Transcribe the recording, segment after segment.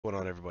What's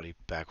going on, everybody?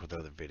 Back with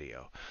another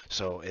video.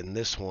 So in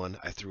this one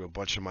I threw a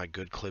bunch of my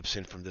good clips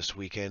in from this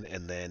weekend,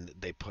 and then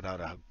they put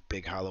out a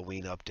big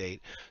Halloween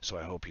update, so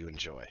I hope you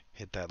enjoy.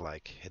 Hit that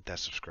like, hit that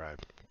subscribe.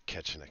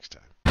 Catch you next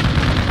time.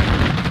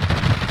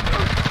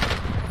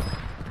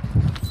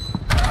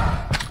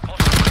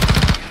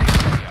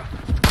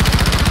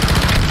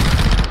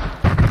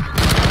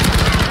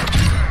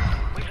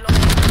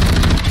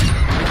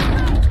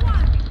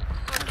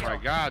 Oh my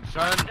God,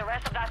 son! The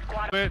rest of that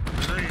squad. Quit.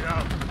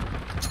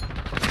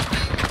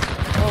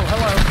 Oh,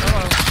 hello.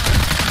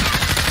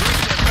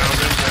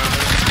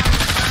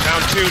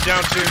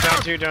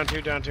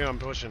 Down two. I'm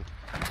pushing.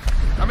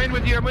 I'm in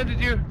with you. Is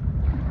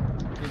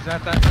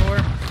that door?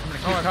 I'm gonna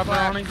keep cover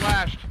on him.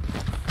 Flashed.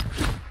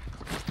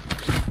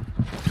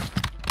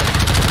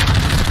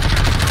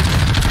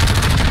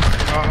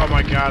 Oh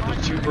my God,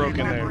 there's two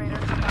broken there.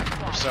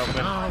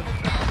 Selfing.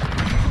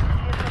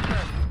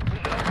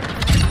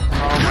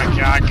 Oh my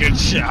God, good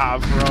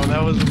job, bro.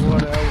 That was one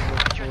hell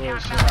of a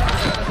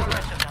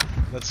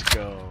shot. Let's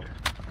go.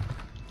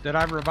 Did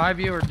I revive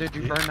you, or did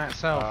you burn that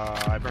self?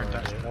 I burned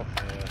that self.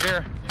 Yeah.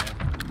 Here.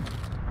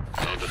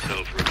 On the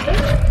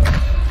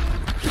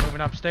self-revive. Moving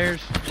upstairs.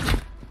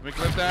 Let me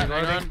clip that.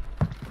 Hang on.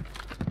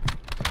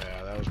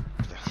 Yeah, that was good.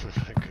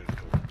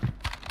 Cool.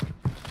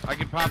 I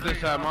can pop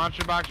this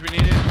monster box if we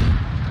need it.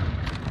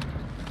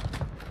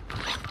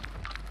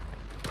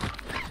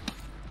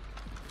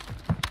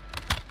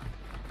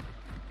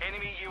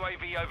 Enemy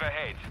UAV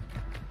overhead.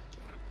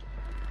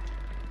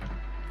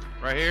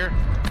 Right here.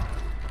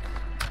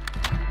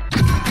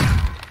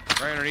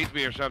 Right underneath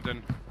me or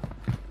something.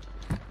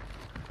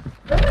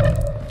 Grenade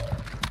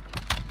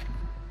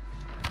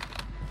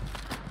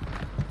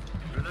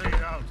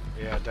out.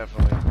 Yeah,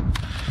 definitely.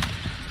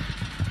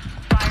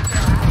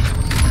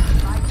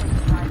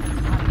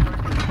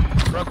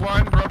 Broke one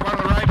on the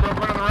right, broke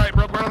one on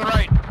the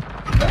right.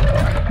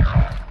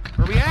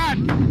 Where we at?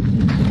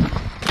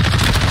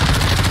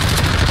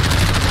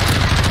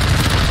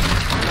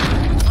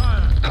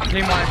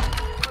 Team one.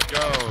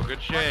 Go,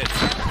 good shit.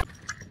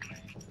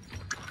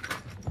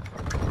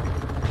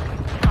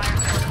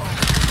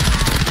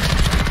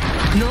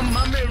 No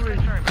mummy.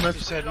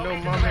 Murphy said no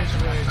mummy's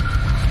way.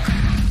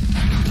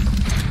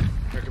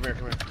 Come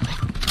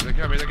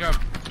here. They come.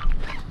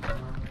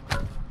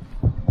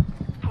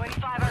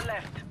 25 are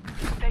left.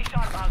 Stay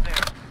sharp out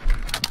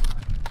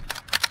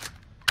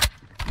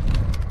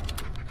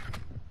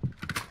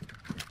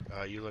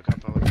there. You look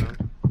up, I'll look down.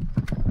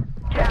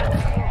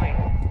 Gas moving.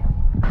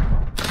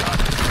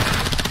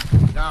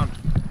 Down.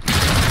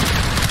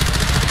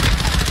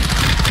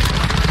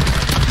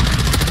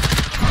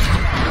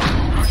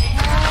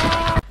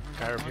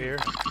 Guy up here.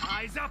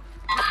 Eyes up.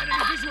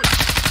 Enemy visual.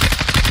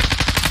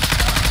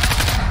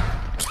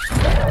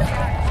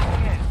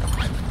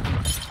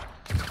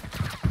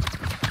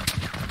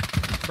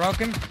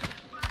 Broken.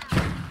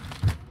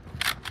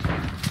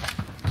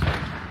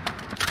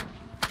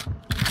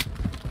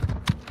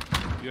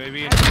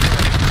 UAV in 2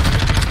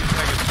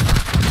 seconds.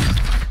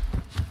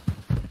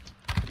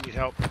 Need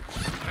help.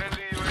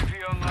 Friendly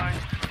UAV online.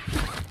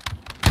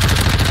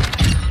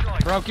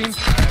 Broken. I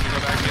have to go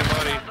back and get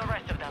buddy. The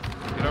rest of them.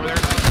 Get over there.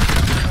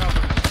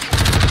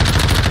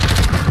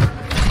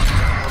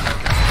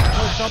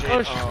 Don't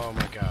push. Oh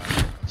my God.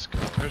 Let's go.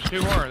 There's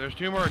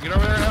two more. Get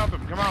over there and help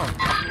him. Come on.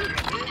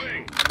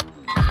 Moving.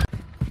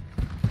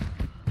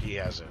 He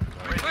has it.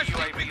 Friendly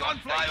UAV on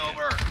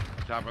flyover.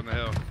 Top on the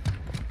hill.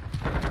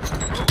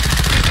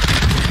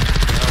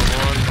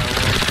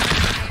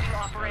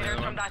 Operators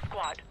from that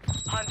squad.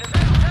 Hunt them.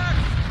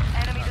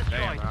 Enemy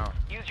destroyed. Wow.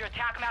 Use your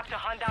tac map to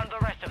hunt down the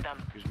rest of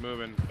them. He's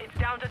moving. It's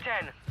down to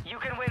 10. You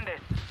can win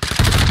this.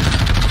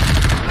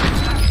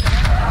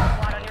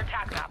 Squad on your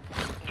tac map.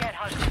 Get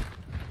hunted.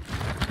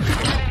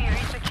 Enemy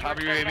resecured Top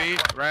of your the UAV.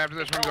 network. Right after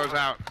this one goes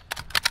out.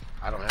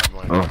 I don't have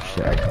mine. Oh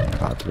shit, I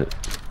popped it.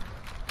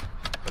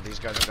 But these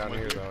guys are down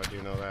here, though. I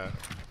do know that.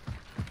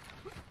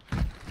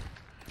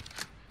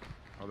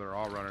 Oh, they're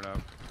all running up.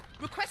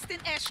 Requesting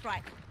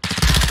airstrike.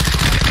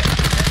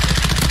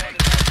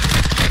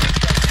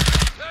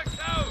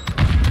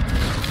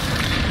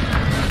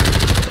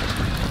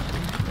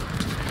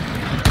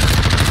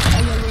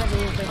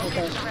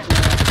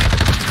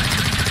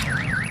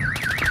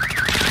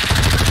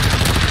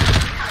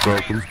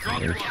 Broken.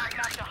 Tac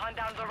map to hunt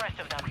down the rest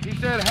of them. He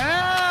said,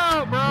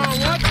 "Hell, bro!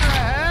 What the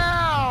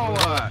hell?"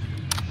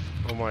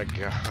 Oh my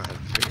God.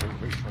 Dude,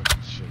 we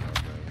fucking shit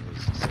up, man.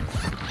 This is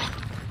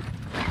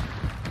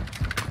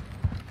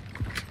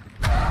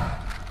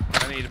I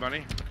need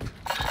money.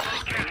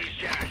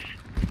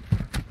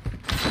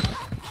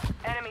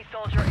 Enemy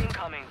soldier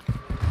incoming.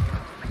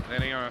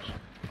 Landing on us.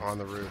 on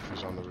the roof.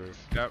 He's on the roof.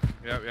 Yep.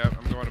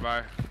 I'm going to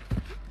buy.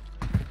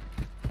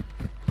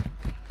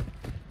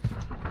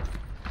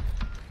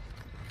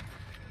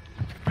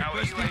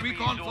 Requesting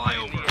recon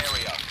flyover.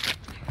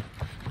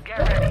 Get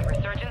ready.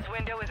 Resurgence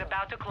window is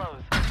about to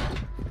close.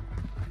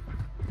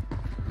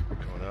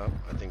 Going up.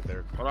 I think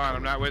they're... Hold on,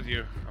 I'm not with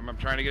you. I'm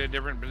trying to get a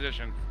different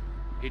position.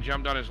 He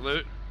jumped on his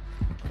loot.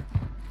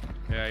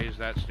 Yeah, he's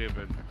that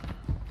stupid.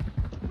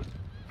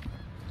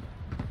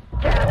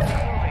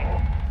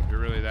 You're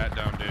really that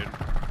dumb, dude.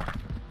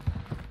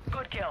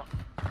 Good kill.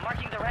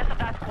 Marking the rest of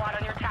that squad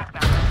on your attack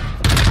map.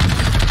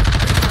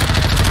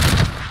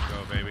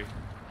 Go, baby.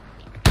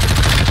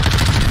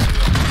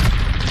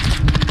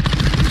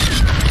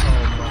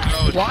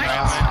 What?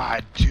 Ah,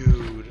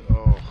 dude.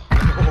 Oh.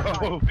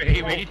 Oh,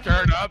 baby,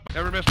 turn up.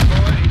 Never missed a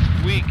bullet.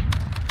 He's weak.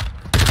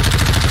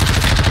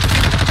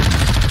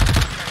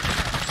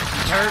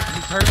 He's hurt.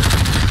 He's hurt.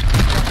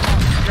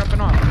 He's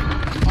jumping off.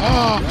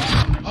 Oh.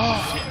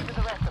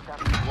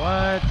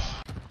 What?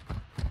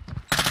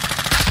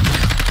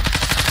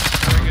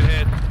 Very good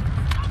hit.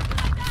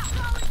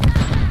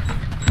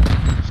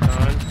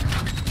 Stun.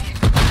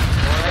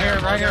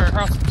 Right here,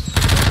 across.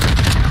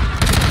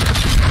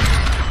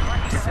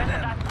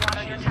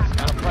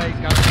 Gotta play.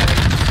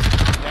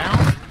 Down?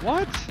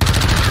 What?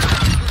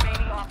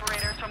 Remaining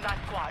operators from that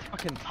squad.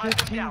 Fucking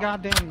 15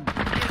 goddamn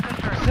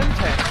Confirmed.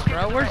 Syntax,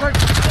 bro. Where's our...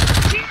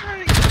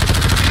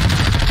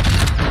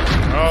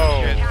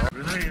 Oh.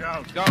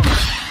 Go.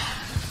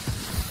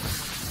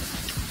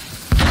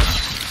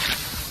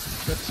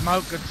 Good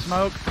smoke, good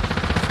smoke.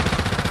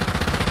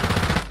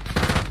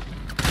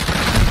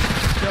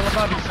 Still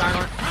above you,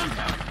 Silent.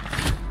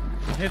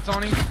 Hits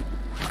on him.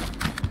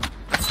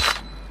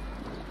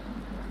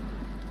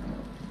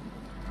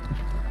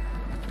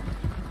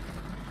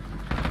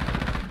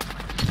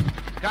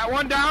 Got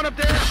one down up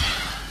there.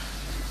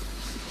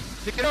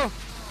 Pick it up.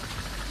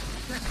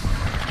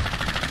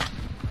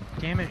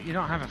 Damn it, you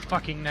don't have a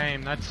fucking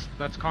name. That's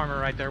karma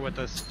right there with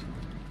us.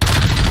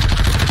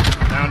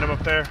 Downed him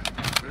up there.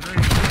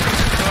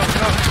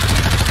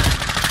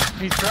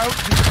 He's broke,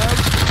 he's broke.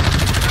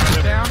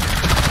 Down.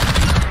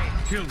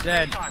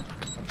 Dead.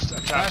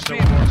 Last Still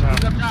team. one more He's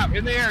time. up top.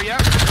 In the air, yep.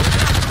 Down.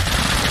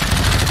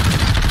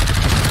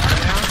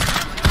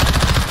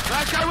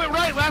 Last guy went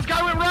right. Last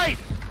guy went right.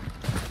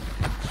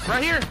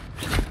 Right here.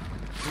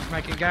 He's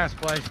making gas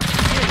play.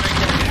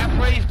 That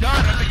play's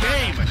done. That's the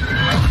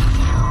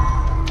game.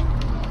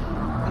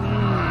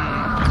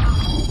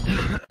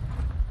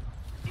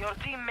 Your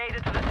team made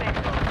it to the safe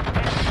zone.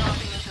 Enemy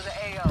dropping into the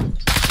AO.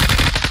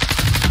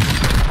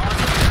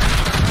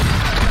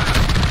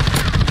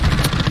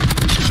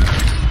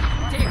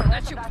 Damn,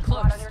 that shit was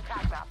close. On your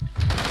attack map.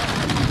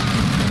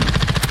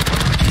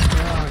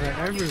 Oh, they're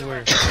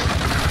everywhere.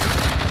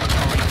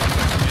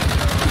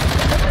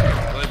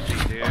 Let's see,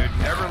 dude.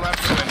 Never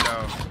left the window.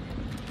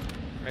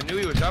 I knew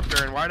he was up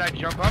there, and why'd I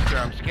jump up there?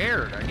 I'm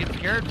scared. I get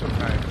scared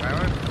sometimes,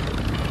 Silent.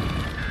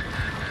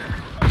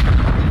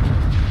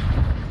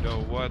 No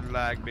one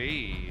like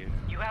me.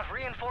 You have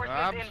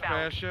reinforcements I'm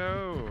inbound.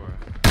 special.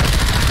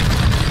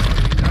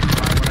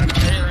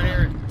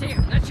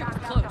 Damn, that shit was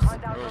close.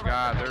 Oh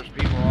God, there's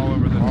people all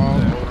over the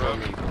over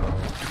me,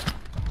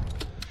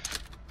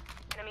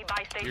 Enemy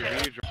buy station. You're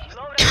huge.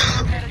 Load up.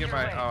 Headed Get your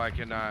my. way. Oh, I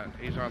cannot.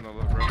 He's on the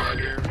road right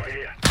here.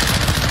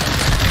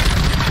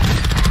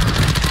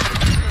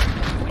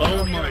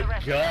 Oh my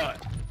god.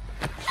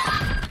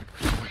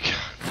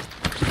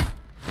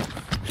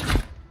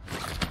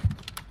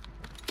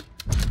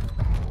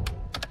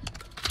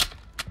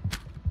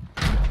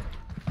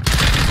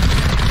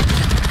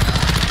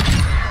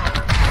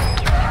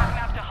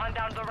 Map to hunt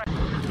down the rest.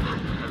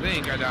 I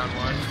think I downed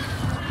one.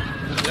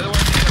 The other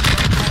one's in the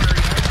front corner.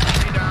 You guys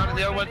see me down, and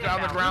the other one's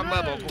on the ground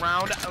level.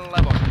 Ground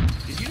level.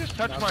 Did you just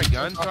touch my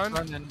gun,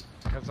 son?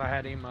 Because I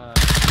had him, Use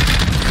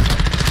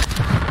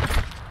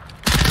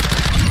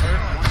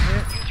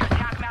your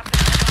attack map to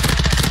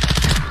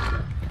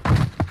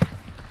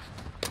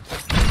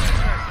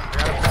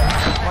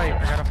I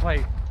got a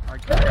plate. I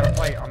got a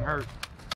plate. I'm hurt.